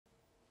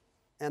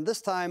And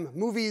this time,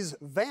 movies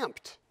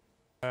Vamped.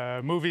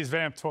 Movies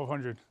Vamped,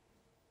 1200.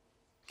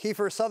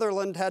 Kiefer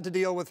Sutherland had to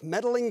deal with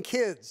meddling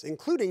kids,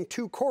 including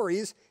 2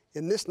 Coreys,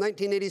 in this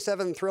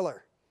 1987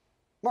 thriller.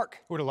 Mark.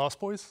 Who, the Lost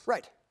Boys?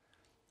 Right.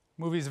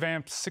 Movies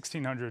Vamped,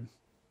 1600.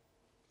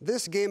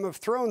 This Game of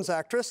Thrones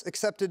actress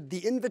accepted the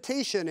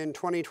invitation in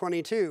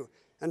 2022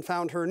 and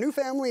found her new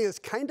family is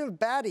kind of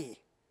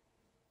batty.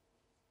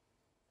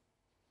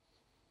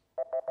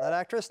 That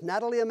actress,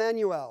 Natalie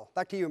Emmanuel.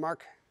 Back to you,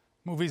 Mark.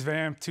 Movies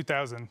Vamped,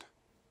 2000.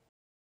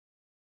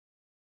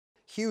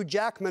 Hugh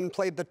Jackman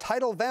played the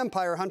title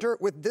vampire hunter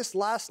with this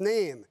last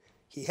name.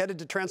 He headed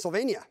to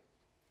Transylvania.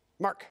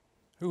 Mark.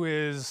 Who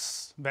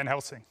is Van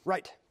Helsing?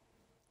 Right.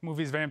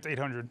 Movies Vamped,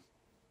 800.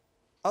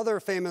 Other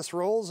famous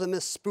roles in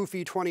this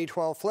spoofy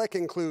 2012 flick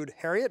include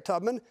Harriet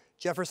Tubman,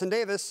 Jefferson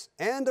Davis,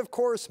 and of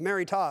course,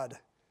 Mary Todd.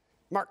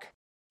 Mark.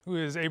 Who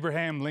is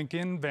Abraham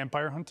Lincoln,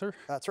 vampire hunter?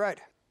 That's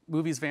right.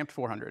 Movies Vamped,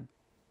 400.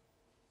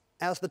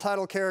 As the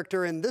title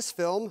character in this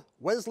film,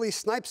 Wesley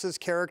Snipes'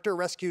 character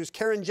rescues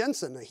Karen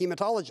Jensen, a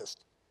hematologist.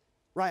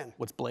 Ryan.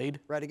 What's Blade?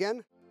 Right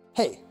again?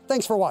 Hey,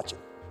 thanks for watching.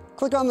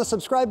 Click on the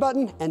subscribe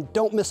button and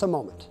don't miss a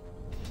moment.